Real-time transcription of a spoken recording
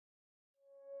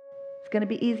going to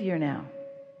be easier now.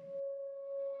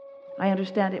 I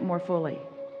understand it more fully.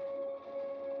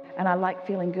 And I like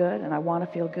feeling good, and I want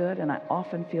to feel good, and I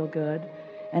often feel good.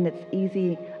 And it's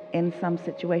easy in some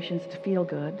situations to feel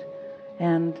good.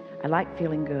 And I like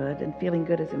feeling good, and feeling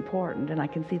good is important, and I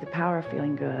can see the power of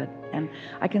feeling good. And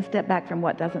I can step back from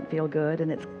what doesn't feel good,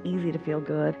 and it's easy to feel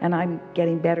good. And I'm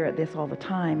getting better at this all the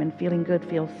time, and feeling good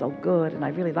feels so good, and I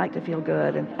really like to feel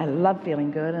good, and I love feeling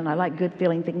good, and I like good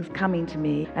feeling things coming to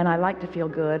me, and I like to feel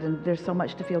good, and there's so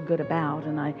much to feel good about,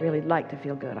 and I really like to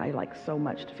feel good. I like so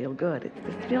much to feel good. It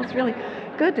feels really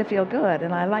good to feel good,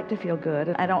 and I like to feel good,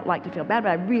 and I don't like to feel bad, but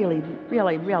I really,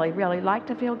 really, really, really like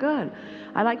to feel good.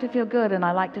 I like to feel good, and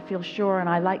I like to feel sure, and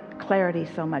I like clarity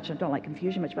so much. I don't like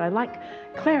confusion much, but I like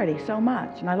clarity so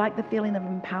much, and I like the feeling of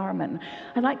empowerment.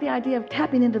 I like the idea of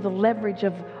tapping into the leverage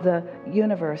of the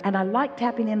universe, and I like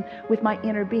tapping in with my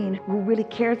inner being who really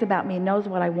cares about me and knows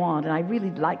what I want, and I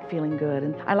really like feeling good.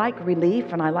 And I like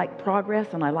relief, and I like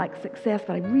progress, and I like success,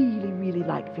 but I really, really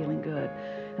like feeling good.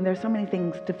 And there's so many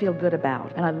things to feel good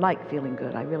about, and I like feeling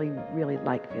good. I really, really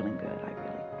like feeling good.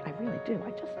 I really do.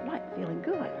 I just like feeling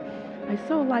good. I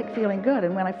so like feeling good.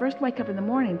 And when I first wake up in the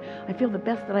morning, I feel the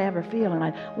best that I ever feel, and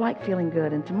I like feeling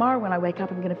good. And tomorrow when I wake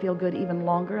up, I'm going to feel good even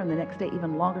longer, and the next day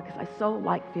even longer, because I so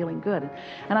like feeling good.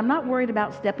 And I'm not worried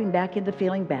about stepping back into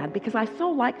feeling bad, because I so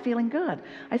like feeling good.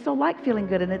 I so like feeling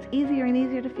good, and it's easier and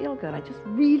easier to feel good. I just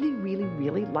really, really,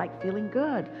 really like feeling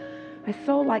good. I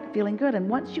so like feeling good. And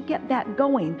once you get that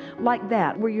going like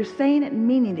that, where you're saying it and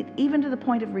meaning it, even to the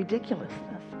point of ridiculousness,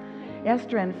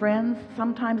 Esther and friends,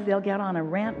 sometimes they'll get on a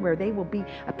rant where they will be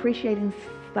appreciating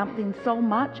something so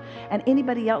much, and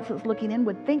anybody else that's looking in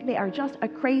would think they are just a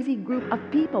crazy group of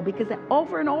people, because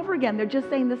over and over again they're just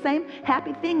saying the same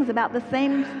happy things about the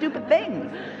same stupid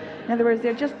things. In other words,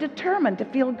 they're just determined to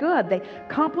feel good. They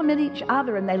compliment each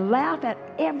other, and they laugh at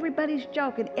everybody's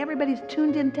joke, and everybody's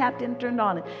tuned in, tapped in, turned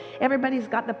on. And everybody's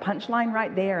got the punchline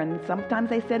right there, and sometimes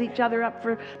they set each other up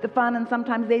for the fun, and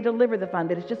sometimes they deliver the fun,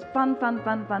 but it's just fun, fun,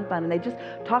 fun, fun, fun. And they just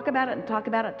talk about it and talk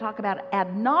about it, talk about it ad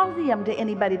nauseum to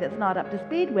anybody that's not up to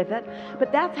speed with it.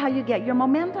 But that's how you get your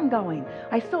momentum going.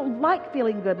 I so like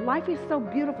feeling good. Life is so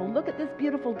beautiful. Look at this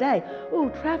beautiful day.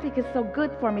 Ooh, traffic is so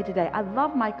good for me today. I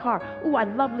love my car. Ooh, I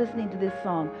love listening to this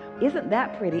song. Isn't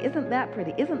that pretty? Isn't that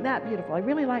pretty? Isn't that beautiful? I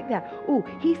really like that. Ooh,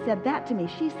 he said that to me.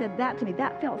 She said that to me.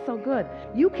 That felt so good.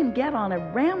 You can get on a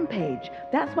rampage.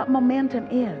 That's what momentum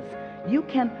is. You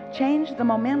can change the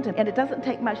momentum, and it doesn't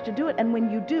take much to do it. And when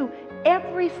you do,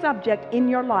 every subject in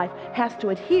your life has to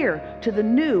adhere to the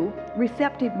new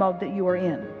receptive mode that you are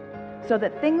in, so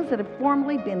that things that have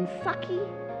formerly been sucky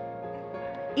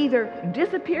either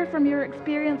disappear from your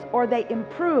experience, or they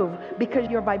improve because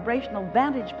your vibrational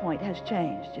vantage point has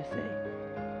changed, you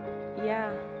see. Yeah.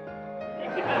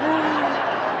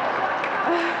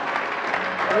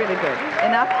 Really good.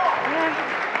 Enough?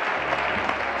 Yeah.